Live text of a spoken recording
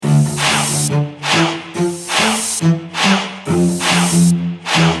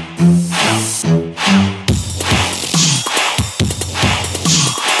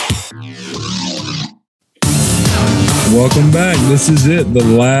back. This is it, the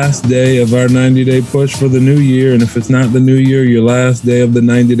last day of our 90-day push for the new year. And if it's not the new year, your last day of the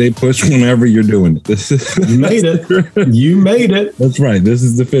 90-day push whenever you're doing it. You made it. You made it. That's right. This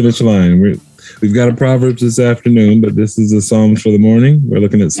is the finish line. We've got a Proverbs this afternoon, but this is the Psalms for the morning. We're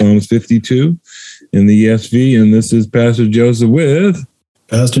looking at Psalms 52 in the ESV, and this is Pastor Joseph with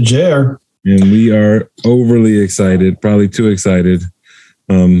Pastor Jer. And we are overly excited, probably too excited,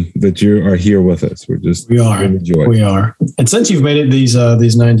 that you are here with us. We are. And since you've made it these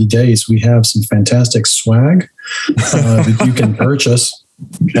 90 days, we have some fantastic swag that you can purchase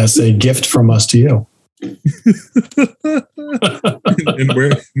as a gift from us to you. And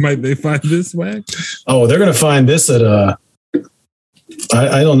where might they find this swag? Oh, they're going to find this at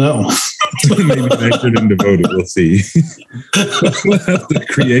I don't know. Maybe Nexted and Devoted. We'll see. We'll have to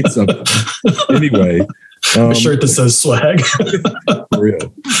create something. Anyway. A shirt that says swag. For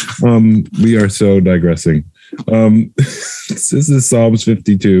real. We are so digressing. This is Psalms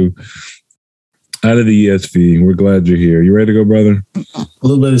 52 out of the ESV. We're glad you're here. You ready to go, brother? A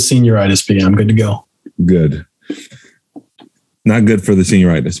little bit of senioritis, but yeah, I'm good to go. Good. Not good for the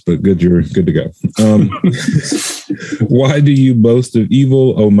senioritis, but good. You're good to go. Why do you boast of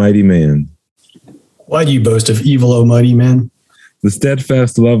evil, O mighty man? Why do you boast of evil, O mighty man? The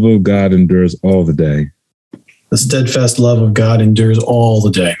steadfast love of God endures all the day. The steadfast love of God endures all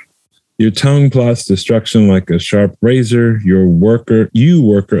the day. Your tongue plots destruction like a sharp razor. You worker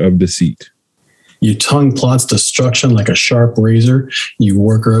of deceit. Your tongue plots destruction like a sharp razor. You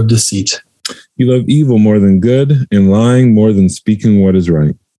worker of deceit. You love evil more than good, and lying more than speaking what is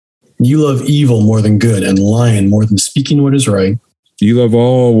right. You love evil more than good, and lying more than speaking what is right. You love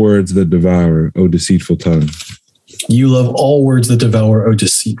all words that devour, O deceitful tongue. You love all words that devour, O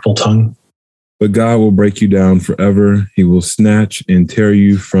deceitful tongue. But God will break you down forever. He will snatch and tear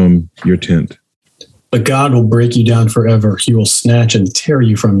you from your tent. But God will break you down forever. He will snatch and tear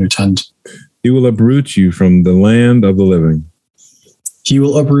you from your tent. He will uproot you from the land of the living. He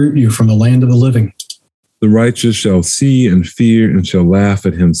will uproot you from the land of the living. The righteous shall see and fear and shall laugh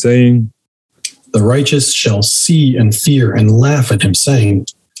at him, saying, The righteous shall see and fear and laugh at him, saying,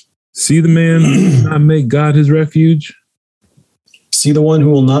 See the man who will not make God his refuge? See the one who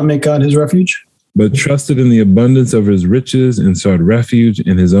will not make God his refuge? But trusted in the abundance of his riches and sought refuge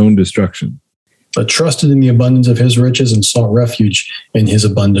in his own destruction. But trusted in the abundance of his riches and sought refuge in his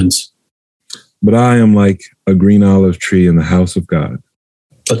abundance. But I am like a green olive tree in the house of God.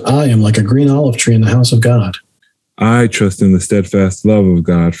 But I am like a green olive tree in the house of God. I trust in the steadfast love of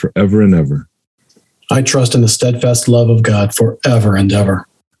God forever and ever. I trust in the steadfast love of God forever and ever.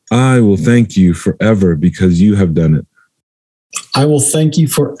 I will thank you forever because you have done it. I will thank you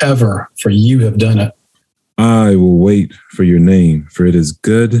forever, for you have done it. I will wait for your name, for it is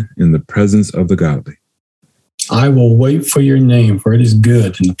good in the presence of the godly. I will wait for your name, for it is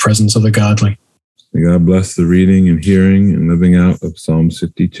good in the presence of the godly. May God bless the reading and hearing and living out of Psalm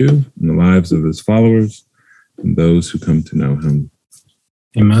 52 in the lives of his followers and those who come to know him.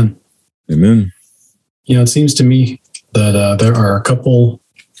 Amen. Amen. You know, it seems to me that there are a couple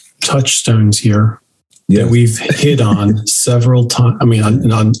touchstones here that we've hit on several times. I mean,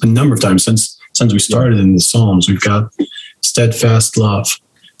 on a number of times since we started in the Psalms. We've got steadfast love.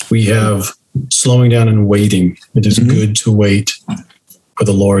 We have slowing down and waiting. It is good to wait for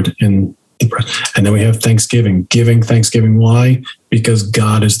the Lord in the present. And then we have Thanksgiving. Giving Thanksgiving. Why? Because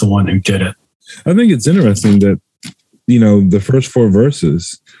God is the one who did it. I think it's interesting that, you know, the first four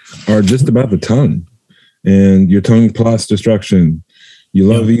verses are just about the tongue. And your tongue plots destruction. You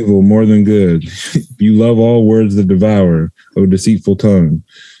love evil more than good. You love all words that devour, O deceitful tongue.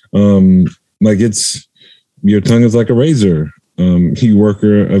 Like your tongue is like a razor, you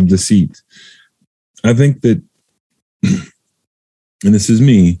worker of deceit. I think that, and this is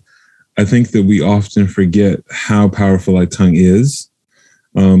me, I think that we often forget how powerful our tongue is.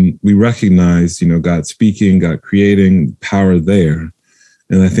 We recognize, you know, God speaking, God creating, power there.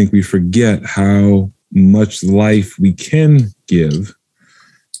 And I think we forget how much life we can give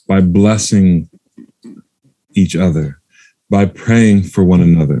by blessing each other, by praying for one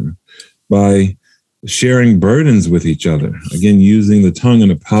another, by sharing burdens with each other. Again, using the tongue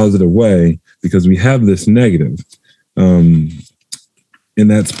in a positive way, because we have this negative. And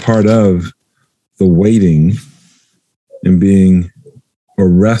that's part of the waiting and being or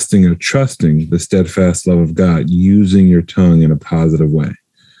resting or trusting the steadfast love of God, using your tongue in a positive way.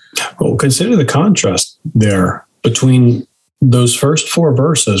 Well, consider the contrast there between those first four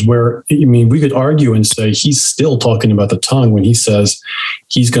verses where, I mean, we could argue and say he's still talking about the tongue when he says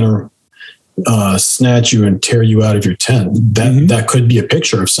he's going to snatch you and tear you out of your tent. That could be a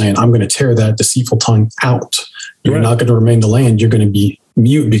picture of saying, I'm going to tear that deceitful tongue out. You're not going to remain in the land. You're going to be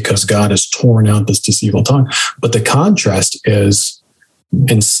mute because God has torn out this deceitful tongue. But the contrast is,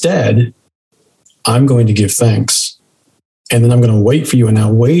 instead, I'm going to give thanks. And then I'm going to wait for you. And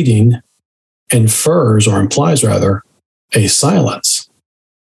now waiting infers, or implies rather, a silence.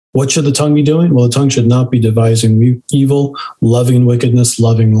 What should the tongue be doing? Well, the tongue should not be devising evil, loving wickedness,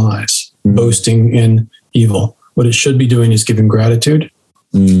 loving lies, boasting in evil. What it should be doing is giving gratitude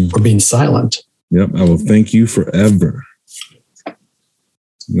or being silent. Yep. I will thank you forever.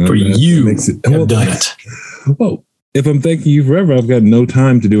 For you have done it. Well, if I'm thanking you forever, I've got no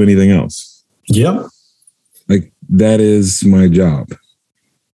time to do anything else. Yep. Like, that is my job.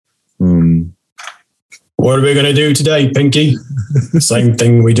 What are we going to do today, Pinky? Same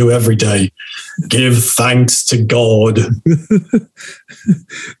thing we do every day. Give thanks to God.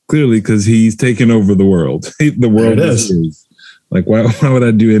 Clearly, because he's taken over the world. The world is his. Like, why would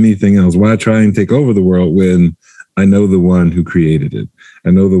I do anything else? Why try and take over the world when I know the one who created it? I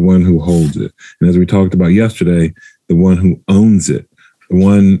know the one who holds it. And as we talked about yesterday, the one who owns it, the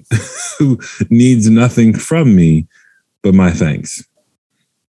one who needs nothing from me but my thanks.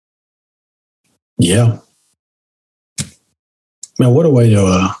 Yeah. Now, what a way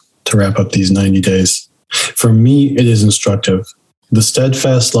to wrap up these 90 days. For me, it is instructive. The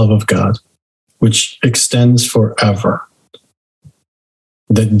steadfast love of God, which extends forever,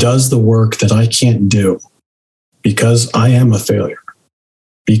 that does the work that I can't do because I am a failure,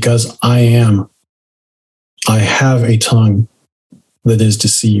 because I have a tongue that is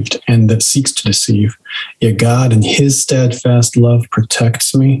deceived and that seeks to deceive. Yet God, in his steadfast love,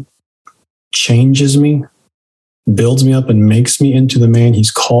 protects me, changes me, builds me up, and makes me into the man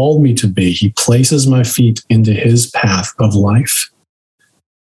he's called me to be. He places my feet into his path of life.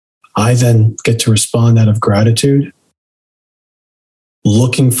 I then get to respond out of gratitude,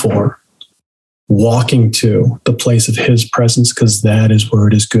 looking for, walking to the place of his presence, because that is where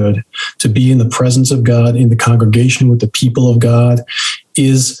it is good. To be in the presence of God, in the congregation with the people of God,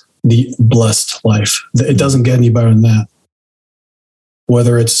 is the blessed life. It doesn't get any better than that.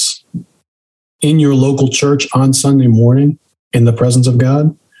 Whether it's in your local church on Sunday morning in the presence of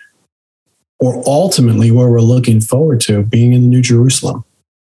God, or ultimately where we're looking forward to being in the New Jerusalem,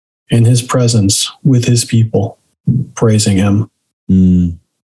 in his presence with his people, praising him.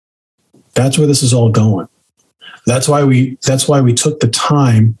 That's where this is all going. That's why we took the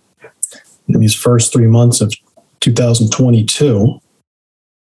time in these first 3 months of 2022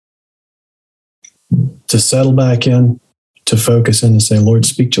 to settle back in, to focus in and say, Lord,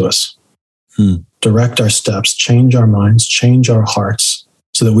 speak to us. Direct our steps, change our minds, change our hearts,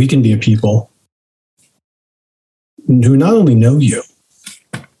 so that we can be a people who not only know you,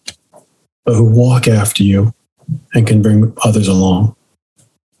 but who walk after you and can bring others along.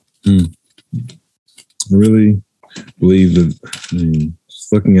 I really believe that,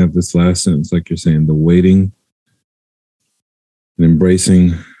 just looking at this last sentence, like you're saying, the waiting and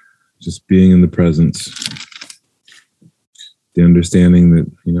embracing, just being in the presence, the understanding that,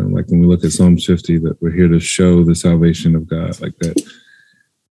 like when we look at Psalm 50, that we're here to show the salvation of God, like that.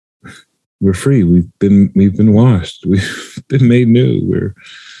 We're free. We've been washed. We've been made new.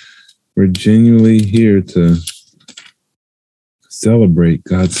 We're genuinely here to celebrate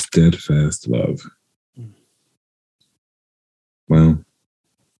God's steadfast love. Wow.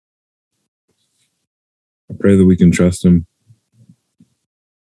 I pray that we can trust him,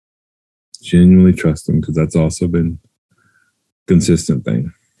 genuinely trust him, because that's also been a consistent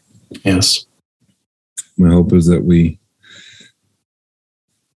thing. Yes. My hope is that we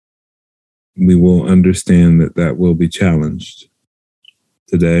will understand that will be challenged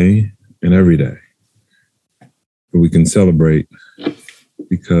today and every day. But we can celebrate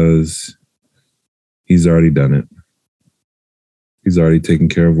because he's already done it. He's already taken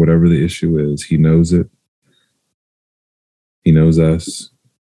care of whatever the issue is. He knows it. He knows us.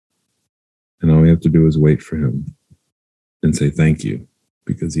 And all we have to do is wait for him and say thank you,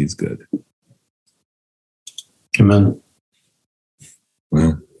 because he's good. Amen.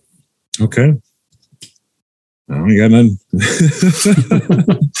 Wow. Okay. I ain't got none.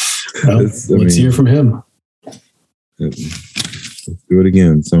 Well, let's hear from him. Let's do it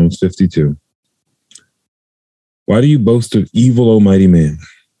again. Psalms 52. Why do you boast of evil, O mighty man?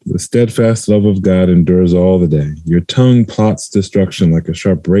 The steadfast love of God endures all the day. Your tongue plots destruction like a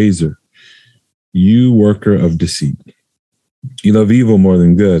sharp razor. You worker of deceit. You love evil more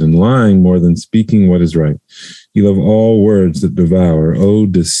than good, and lying more than speaking what is right. You love all words that devour, O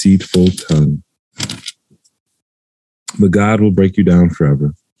deceitful tongue. But God will break you down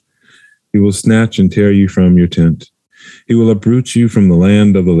forever. He will snatch and tear you from your tent. He will uproot you from the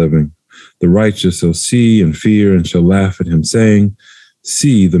land of the living. The righteous shall see and fear and shall laugh at him, saying,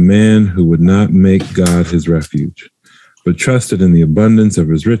 see the man who would not make God his refuge, but trusted in the abundance of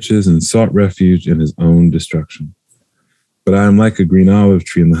his riches and sought refuge in his own destruction. But I am like a green olive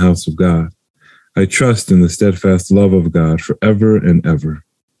tree in the house of God. I trust in the steadfast love of God forever and ever.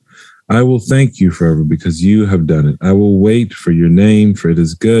 I will thank you forever because you have done it. I will wait for your name, for it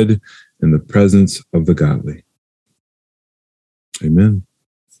is good in the presence of the godly. Amen.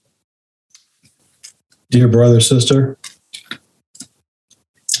 Dear brother, sister,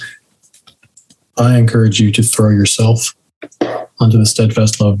 I encourage you to throw yourself onto the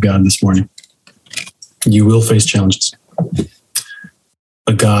steadfast love of God this morning. You will face challenges,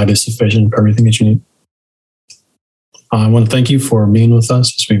 but God is sufficient for everything that you need. I want to thank you for being with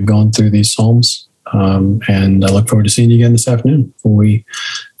us as we've gone through these Psalms, and I look forward to seeing you again this afternoon when we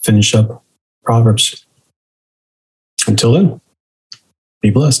finish up Proverbs. Until then, be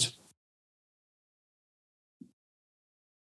blessed.